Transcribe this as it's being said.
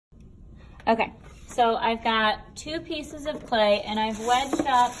Okay, so I've got 2 pieces of clay and I've wedged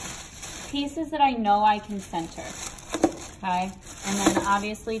up pieces that I know I can center. Okay, and then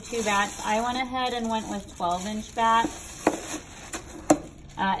obviously 2 bats. I went ahead and went with 12-inch bats.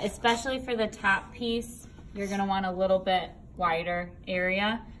 Especially for the top piece, you're gonna want a little bit wider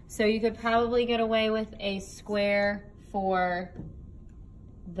area. So you could probably get away with a square for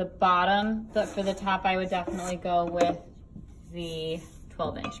the bottom, but for the top, I would definitely go with the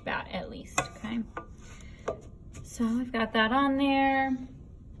 12-inch bat at least, okay? So I've got that on there.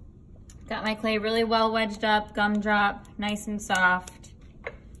 Got my clay really well wedged up, gumdrop, nice and soft.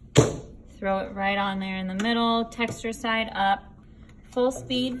 Throw it right on there in the middle, texture side up, full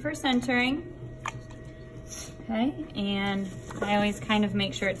speed for centering. Okay, and I always kind of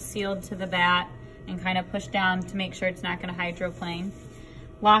make sure it's sealed to the bat and kind of push down to make sure it's not gonna hydroplane.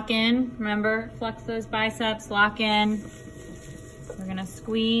 Lock in, remember, flex those biceps, lock in. We're gonna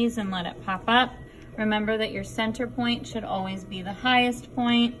squeeze and let it pop up. Remember that your center point should always be the highest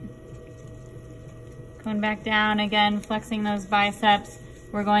point. Going back down again, flexing those biceps.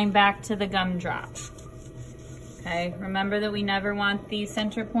 We're going back to the gumdrop. Okay, remember that we never want the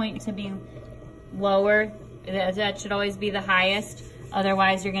center point to be lower. That should always be the highest.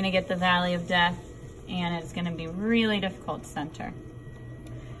 Otherwise, you're gonna get the valley of death and it's gonna be really difficult to center.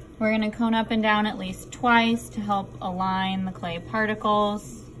 We're gonna cone up and down at least twice to help align the clay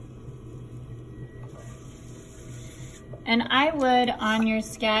particles. And I would, on your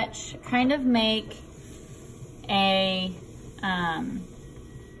sketch, kind of make a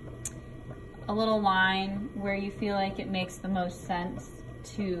little line where you feel like it makes the most sense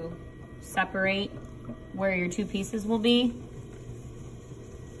to separate where your 2 pieces will be.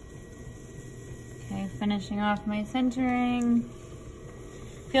 Okay, finishing off my centering.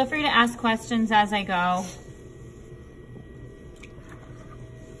 Feel free to ask questions as I go.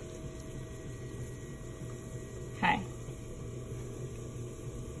 Okay.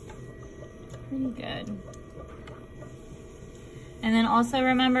 Pretty good. And then also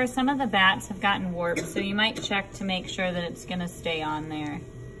remember, some of the bats have gotten warped, so you might check to make sure that it's gonna stay on there.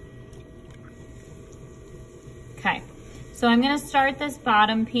 Okay, so I'm gonna start this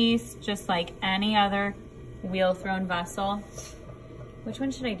bottom piece just like any other wheel thrown vessel. Which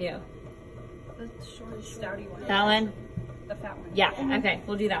one should I do? The short, stouty one. That one? The fat one. Yeah, okay,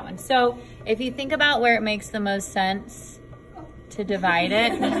 we'll do that one. So if you think about where it makes the most sense to divide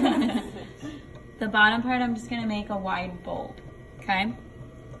it, the bottom part I'm just gonna make a wide bowl, okay?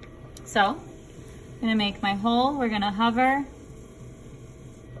 So I'm gonna make my hole, we're gonna hover.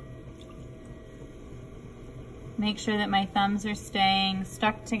 Make sure that my thumbs are staying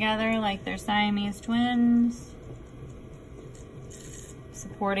stuck together like they're Siamese twins.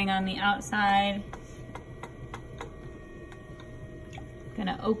 Supporting on the outside.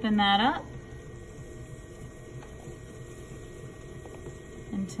 Gonna open that up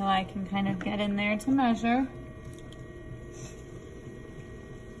until I can kind of get in there to measure.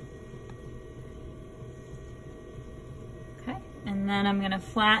 Okay, and then I'm gonna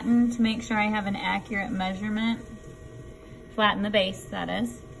flatten to make sure I have an accurate measurement. Flatten the base, that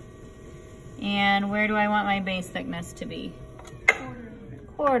is. And where do I want my base thickness to be?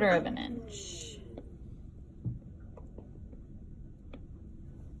 Quarter of an inch.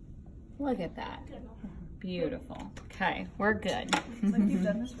 Look at that. Beautiful. Okay, we're good. It's like you've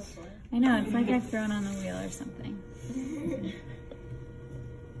done this before. I know, it's like I've thrown on the wheel or something.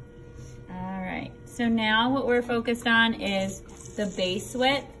 All right, so now what we're focused on is the base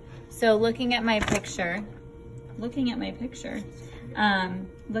width. So looking at looking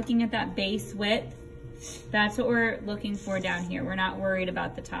at that base width, that's what we're looking for down here. We're not worried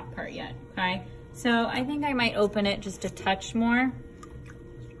about the top part yet, okay? So I think I might open it just a touch more.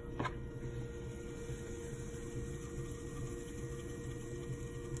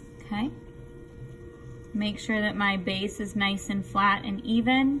 Okay. Make sure that my base is nice and flat and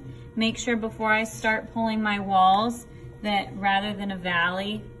even. Make sure before I start pulling my walls that rather than a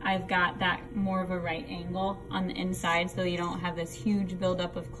valley, I've got that more of a right angle on the inside so you don't have this huge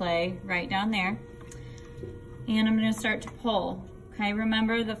buildup of clay right down there. And I'm gonna start to pull. Okay,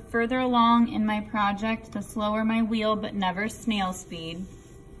 remember, the further along in my project, the slower my wheel, but never snail speed.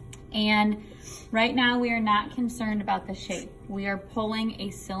 And right now we are not concerned about the shape. We are pulling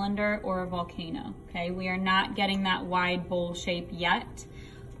a cylinder or a volcano, okay? We are not getting that wide bowl shape yet.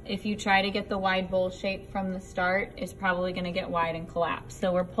 If you try to get the wide bowl shape from the start, it's probably gonna get wide and collapse.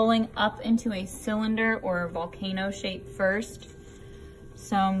 So we're pulling up into a cylinder or a volcano shape first.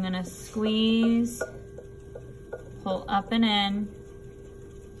 So I'm gonna squeeze, pull up and in,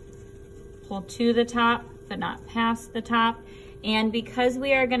 pull to the top, but not past the top. And because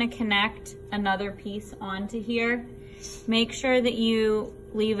we are gonna connect another piece onto here, make sure that you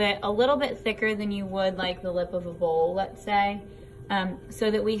leave it a little bit thicker than you would like the lip of a bowl, let's say, so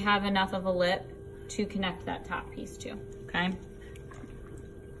that we have enough of a lip to connect that top piece to, okay?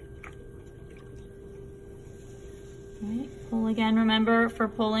 All right, pull again. Remember, for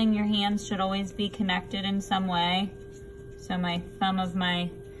pulling, your hands should always be connected in some way. So my thumb of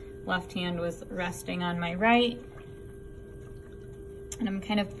my left hand was resting on my right. And I'm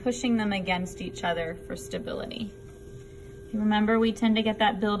kind of pushing them against each other for stability. Remember, we tend to get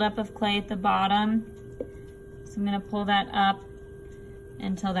that buildup of clay at the bottom. So I'm gonna pull that up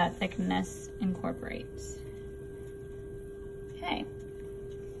until that thickness incorporates. Okay.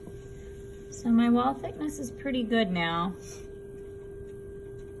 So my wall thickness is pretty good now.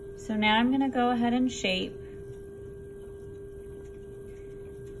 So now I'm gonna go ahead and shape.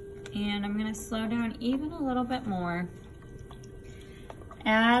 And I'm gonna slow down even a little bit more.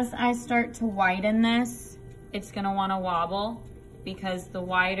 As I start to widen this, it's gonna wanna wobble because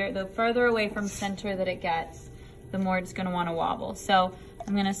the further away from center that it gets, the more it's gonna wanna wobble. So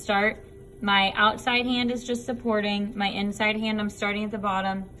I'm gonna start, my outside hand is just supporting, my inside hand I'm starting at the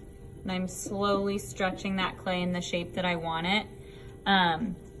bottom, and I'm slowly stretching that clay in the shape that I want it.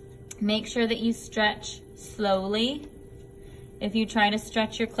 Make sure that you stretch slowly. If you try to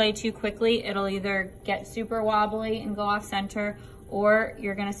stretch your clay too quickly, it'll either get super wobbly and go off center, or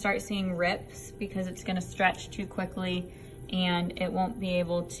you're gonna start seeing rips because it's gonna stretch too quickly and it won't be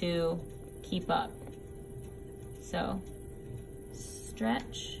able to keep up. So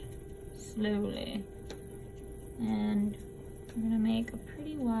stretch slowly. And I'm gonna make a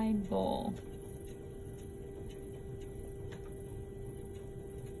pretty wide bowl.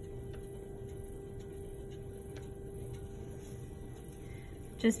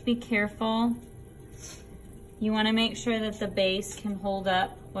 Just be careful. You wanna make sure that the base can hold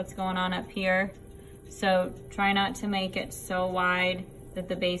up what's going on up here. So try not to make it so wide that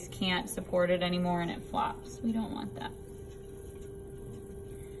the base can't support it anymore and it flops. We don't want that.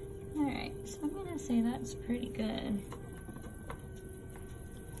 All right, so I'm gonna say that's pretty good.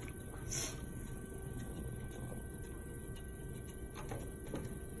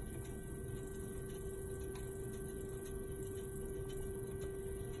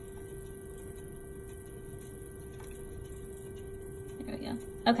 There we go.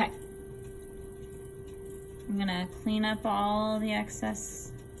 Okay. I'm gonna clean up all the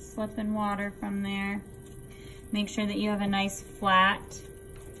excess slip and water from there. Make sure that you have a nice flat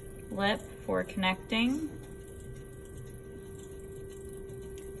lip for connecting.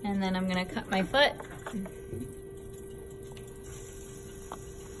 And then I'm gonna cut my foot.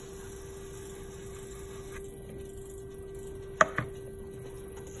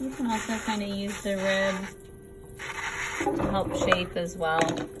 You can also kind of use the rib to help shape as well.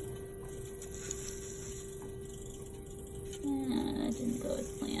 That didn't go as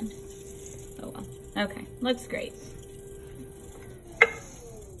planned. Oh well. Okay, looks great.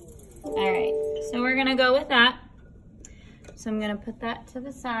 All right, so we're gonna go with that. So I'm gonna put that to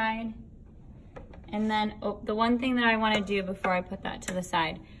the side. And then, the one thing that I wanna do before I put that to the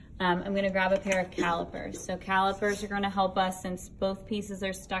side, I'm gonna grab a pair of calipers. So calipers are gonna help us, since both pieces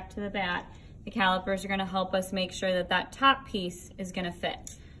are stuck to the bat, the calipers are gonna help us make sure that that top piece is gonna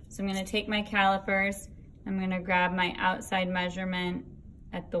fit. So I'm gonna take my calipers, I'm gonna grab my outside measurement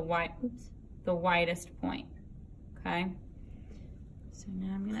at the widest point, okay? So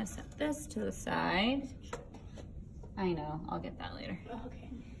now I'm gonna set this to the side. I know, I'll get that later. Okay.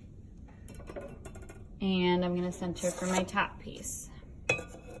 And I'm gonna center for my top piece.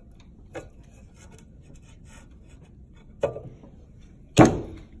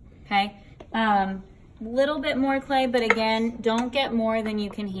 Okay, little bit more clay, but again, don't get more than you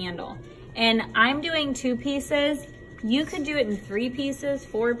can handle. And I'm doing 2 pieces. You could do it in 3 pieces,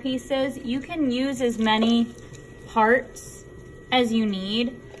 4 pieces. You can use as many parts as you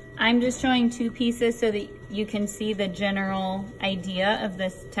need. I'm just showing 2 pieces so that you can see the general idea of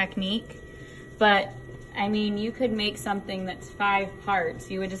this technique. But I mean, you could make something that's 5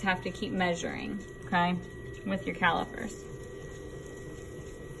 parts. You would just have to keep measuring, okay, with your calipers.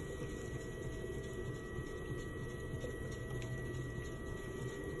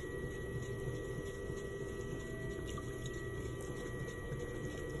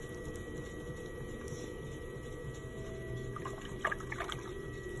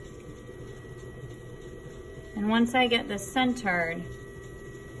 And once I get this centered,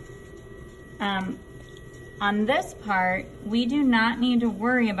 on this part, we do not need to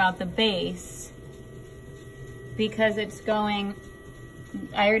worry about the base because it's going,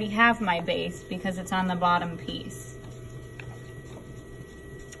 I already have my base because it's on the bottom piece.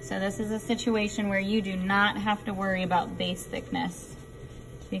 so this is a situation where you do not have to worry about base thickness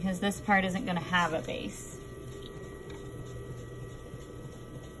because this part isn't going to have a base.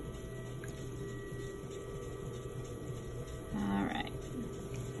 All right.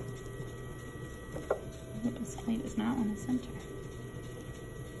 This plate does not want to center.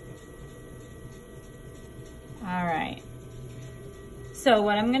 All right. So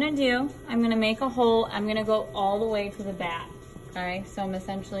what I'm gonna do, I'm gonna make a hole. I'm gonna go all the way to the back. Okay, so I'm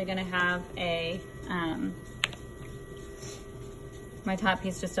essentially gonna have a, my top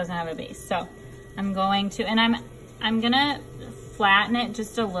piece just doesn't have a base. So I'm going to, and I'm gonna flatten it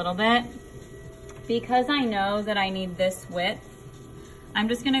just a little bit because I know that I need this width. I'm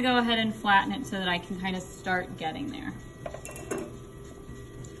just gonna go ahead and flatten it so that I can kind of start getting there.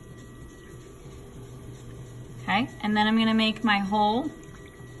 Okay, and then I'm gonna make my hole.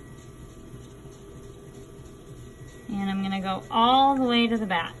 And I'm gonna go all the way to the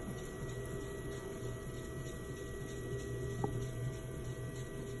back.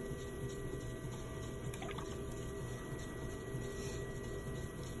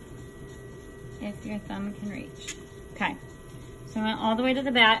 If your thumb can reach. Okay, so I went all the way to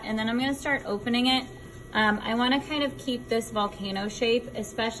the back, and then I'm gonna start opening it. I wanna kind of keep this volcano shape,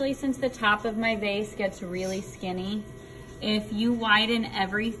 especially since the top of my vase gets really skinny. If you widen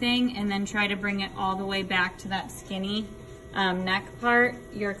everything and then try to bring it all the way back to that skinny neck part,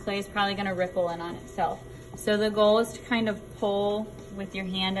 your clay is probably gonna ripple in on itself. So the goal is to kind of pull with your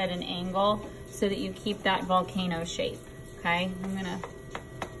hand at an angle so that you keep that volcano shape, okay? I'm gonna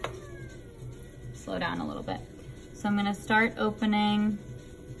slow down a little bit. So I'm gonna start opening,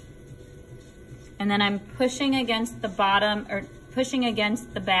 and then I'm pushing against the bottom, or pushing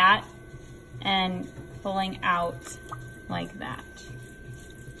against the bat and pulling out like that.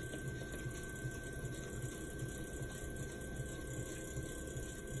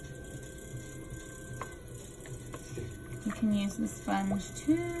 You can use the sponge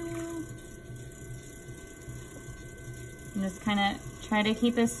too. And just kind of try to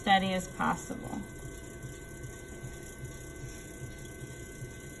keep as steady as possible.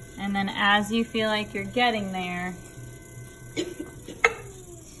 And then as you feel like you're getting there,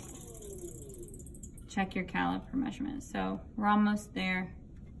 check your caliper measurement. So we're almost there.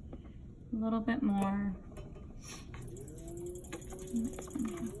 A little bit more.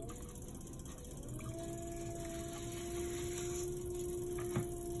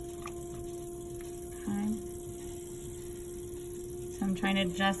 Okay. So I'm trying to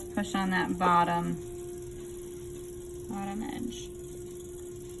just push on that bottom edge.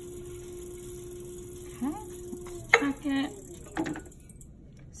 Okay, check it.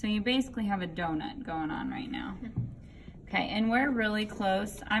 So you basically have a donut going on right now. Okay, and we're really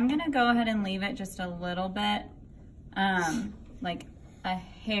close. I'm gonna go ahead and leave it just a little bit, like a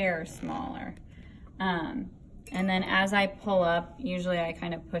hair smaller. And then as I pull up, usually I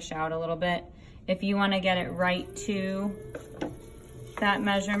kind of push out a little bit. If you wanna get it right to that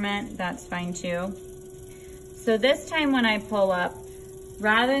measurement, that's fine too. So this time when I pull up,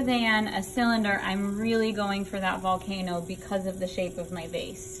 rather than a cylinder, I'm really going for that volcano because of the shape of my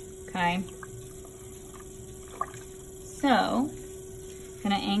vase, okay? So, I'm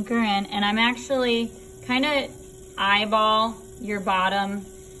gonna anchor in, and I'm actually kind of eyeball your bottom,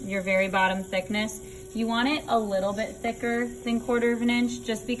 your very bottom thickness. You want it a little bit thicker than 1/4 of an inch,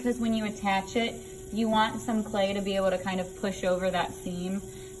 just because when you attach it, you want some clay to be able to kind of push over that seam.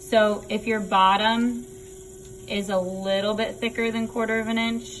 So if your bottom is a little bit thicker than 1/4 of an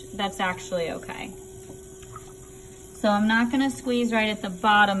inch, that's actually okay. So I'm not gonna squeeze right at the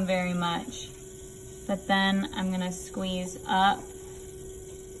bottom very much, but then I'm gonna squeeze up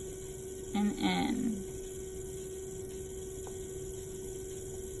and in.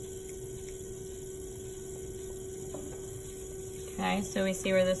 Okay, so we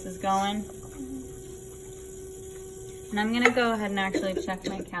see where this is going. And I'm gonna go ahead and actually check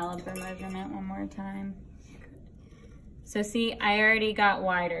my caliper measurement one more time. So see, I already got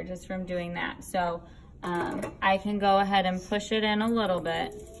wider just from doing that. So I can go ahead and push it in a little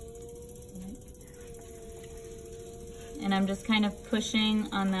bit. And I'm just kind of pushing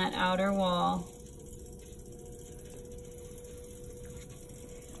on that outer wall.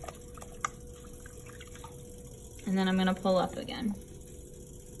 And then I'm gonna pull up again.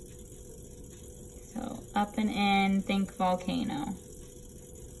 So up and in, think volcano.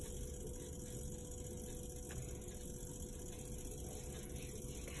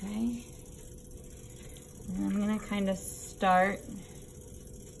 Okay. And I'm gonna kind of start.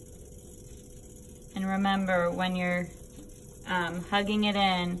 And remember, when you're hugging it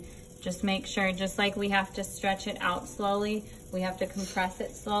in, just make sure, just like we have to stretch it out slowly, we have to compress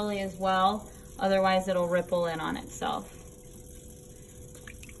it slowly as well, otherwise it'll ripple in on itself.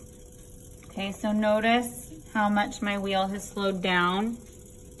 Okay, so notice how much my wheel has slowed down.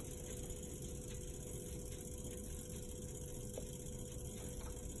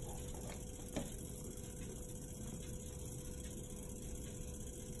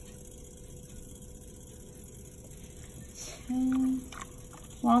 Okay.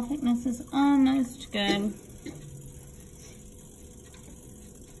 Wall thickness is almost good.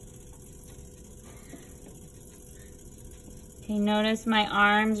 Okay, notice my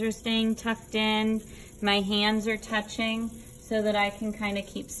arms are staying tucked in, my hands are touching so that I can kind of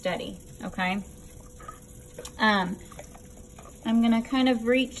keep steady, okay? I'm gonna kind of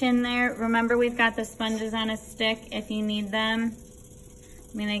reach in there. Remember, we've got the sponges on a stick if you need them.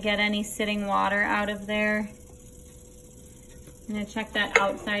 I'm gonna get any sitting water out of there. I'm gonna check that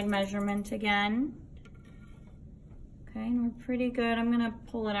outside measurement again. Okay, and we're pretty good. I'm gonna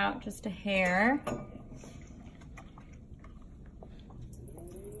pull it out just a hair.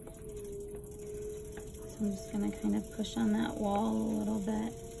 I'm just gonna kind of push on that wall a little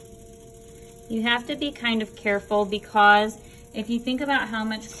bit. You have to be kind of careful because if you think about how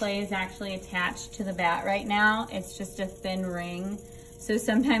much clay is actually attached to the bat right now, it's just a thin ring. So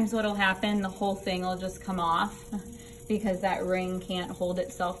sometimes what'll happen, the whole thing will just come off because that ring can't hold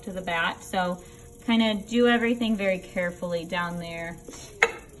itself to the bat. So kind of do everything very carefully down there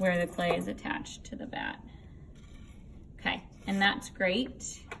where the clay is attached to the bat. Okay, and that's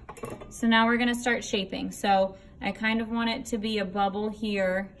great. So now we're gonna start shaping. So I kind of want it to be a bubble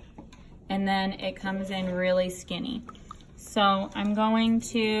here and then it comes in really skinny. So I'm going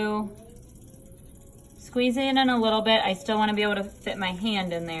to squeeze it in a little bit. I still wanna be able to fit my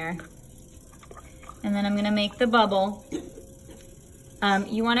hand in there. And then I'm gonna make the bubble.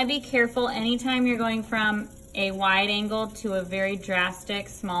 You wanna be careful anytime you're going from a wide angle to a very drastic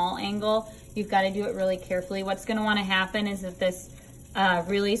small angle. You've gotta do it really carefully. What's gonna wanna happen is that this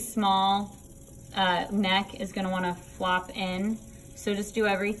really small neck is gonna wanna flop in. So just do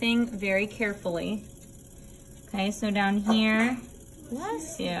everything very carefully. Okay, so down here,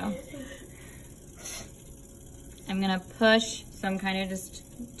 bless you. I'm gonna push, so I'm kind of just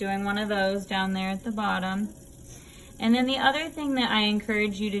doing one of those down there at the bottom. And then the other thing that I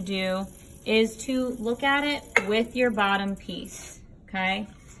encourage you to do is to look at it with your bottom piece, okay?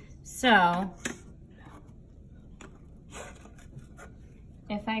 So,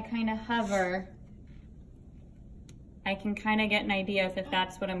 if I kind of hover, I can kind of get an idea if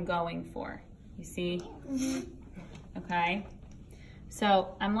that's what I'm going for. You see? Okay.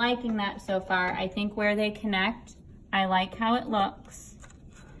 So I'm liking that so far. I think where they connect, I like how it looks.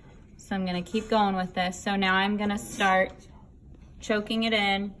 So I'm gonna keep going with this. So now I'm gonna start choking it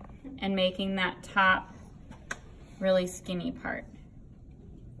in and making that top really skinny part.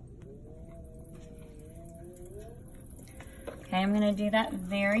 Okay, I'm gonna do that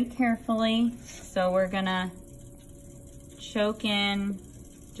very carefully. So we're gonna choke in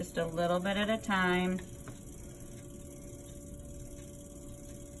just a little bit at a time.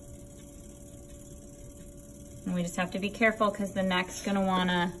 And we just have to be careful because the neck's gonna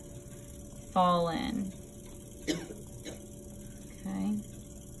wanna fall in. Okay.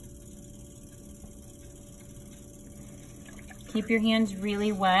 Keep your hands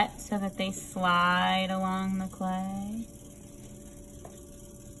really wet so that they slide along the clay.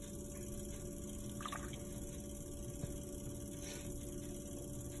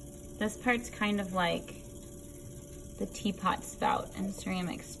 This part's kind of like the teapot spout in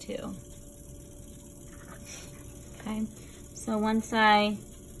ceramics too. Okay, so once I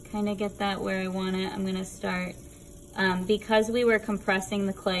kind of get that where I want it, I'm gonna start, because we were compressing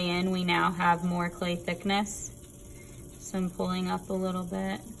the clay in, we now have more clay thickness. So I'm pulling up a little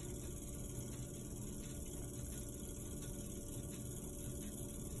bit.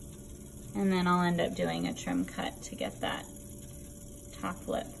 And then I'll end up doing a trim cut to get that top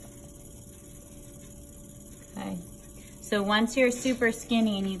lip. Okay, so once you're super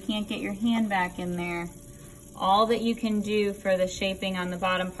skinny and you can't get your hand back in there, all that you can do for the shaping on the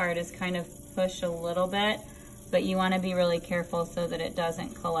bottom part is kind of push a little bit, but you want to be really careful so that it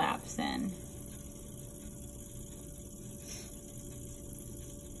doesn't collapse in.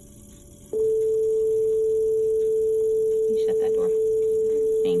 You shut that door.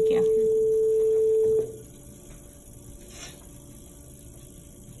 Thank you.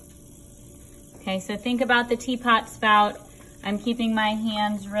 Okay, so think about the teapot spout. I'm keeping my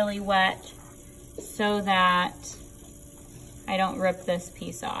hands really wet so that I don't rip this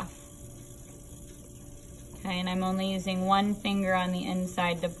piece off. Okay, and I'm only using one finger on the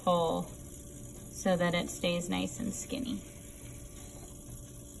inside to pull so that it stays nice and skinny.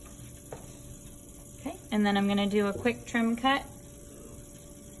 and then I'm gonna do a quick trim cut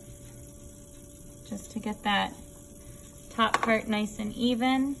just to get that top part nice and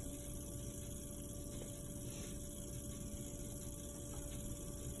even.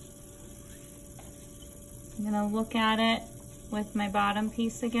 I'm gonna look at it with my bottom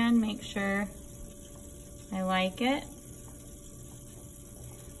piece again, make sure I like it.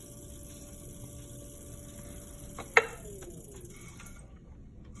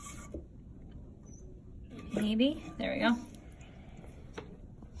 Maybe, there we go.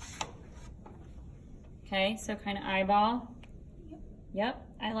 Okay, so kind of eyeball. Yep,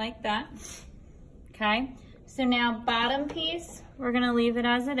 I like that. Okay, so now bottom piece, we're gonna leave it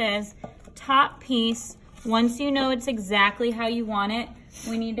as it is. Top piece, once you know it's exactly how you want it,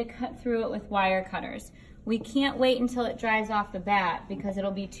 we need to cut through it with wire cutters. We can't wait until it dries off the bat because it'll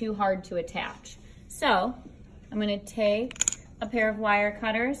be too hard to attach. So, I'm gonna take a pair of wire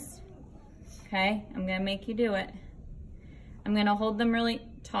cutters. Okay, I'm gonna make you do it. I'm gonna hold them really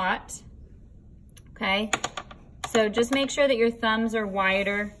taut. Okay, so just make sure that your thumbs are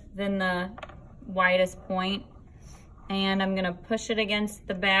wider than the widest point. And I'm gonna push it against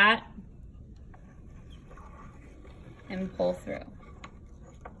the bat and pull through,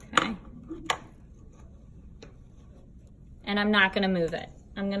 okay? And I'm not gonna move it.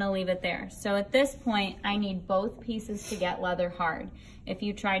 I'm gonna leave it there. So at this point, I need both pieces to get leather hard. If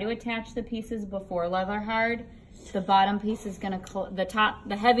you try to attach the pieces before leather hard, the bottom piece is gonna,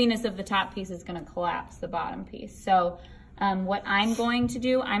 the heaviness of the top piece is gonna collapse the bottom piece. So what I'm going to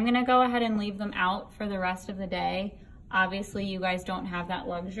do, I'm gonna go ahead and leave them out for the rest of the day. Obviously, you guys don't have that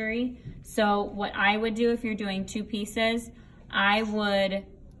luxury. So what I would do if you're doing two pieces, I would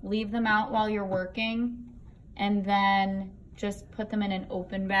leave them out while you're working and then just put them in an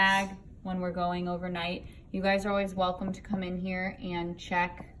open bag when we're going overnight. You guys are always welcome to come in here and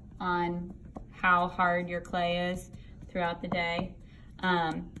check on how hard your clay is throughout the day.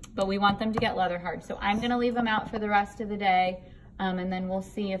 But we want them to get leather hard. So I'm gonna leave them out for the rest of the day and then we'll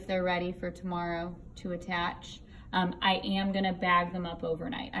see if they're ready for tomorrow to attach. I am gonna bag them up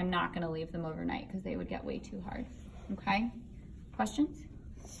overnight. I'm not gonna leave them overnight because they would get way too hard, okay? Questions?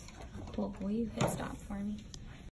 Cool, will you hit stop for me?